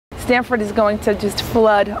Stamford is going to just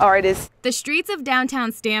flood artists. The streets of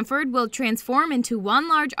downtown Stamford will transform into one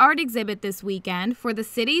large art exhibit this weekend for the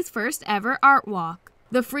city's first ever Artwalk.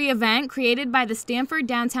 The free event, created by the Stamford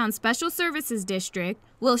Downtown Special Services District,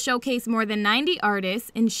 will showcase more than 90 artists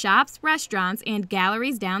in shops, restaurants, and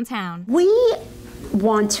galleries downtown. We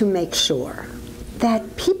want to make sure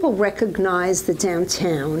that people recognize the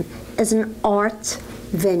downtown as an art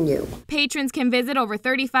venue. Patrons can visit over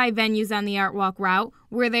 35 venues on the Artwalk route,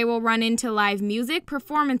 where they will run into live music,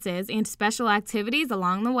 performances, and special activities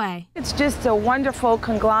along the way. It's just a wonderful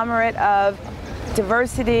conglomerate of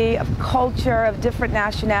diversity, of culture, of different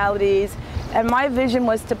nationalities, and my vision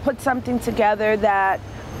was to put something together that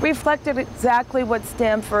reflected exactly what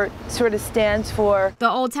Stamford sort of stands for. The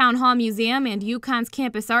Old Town Hall Museum and UConn's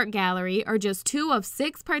Campus Art Gallery are just 2 of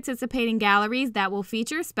 6 participating galleries that will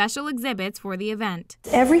feature special exhibits for the event.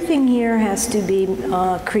 Everything here has to be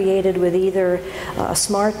created with either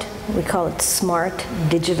smart, we call it smart,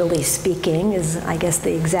 digitally speaking is I guess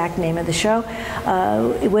the exact name of the show,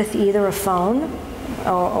 with either a phone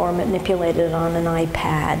or manipulated on an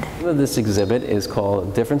iPad. This exhibit is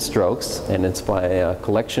called Different Strokes, and it's by a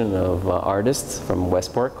collection of artists from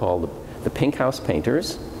Westport called the Pink House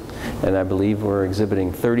Painters, and I believe we're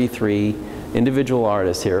exhibiting 33 individual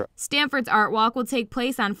artists here. Stamford's Art Walk will take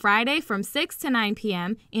place on Friday from 6 to 9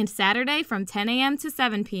 p.m. and Saturday from 10 a.m. to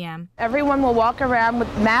 7 p.m. Everyone will walk around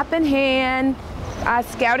with map in hand,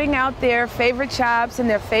 scouting out their favorite shops and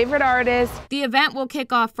their favorite artists. The event will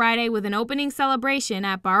kick off Friday with an opening celebration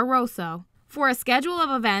at Bar Rosso. For a schedule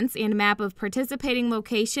of events and map of participating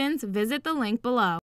locations, visit the link below.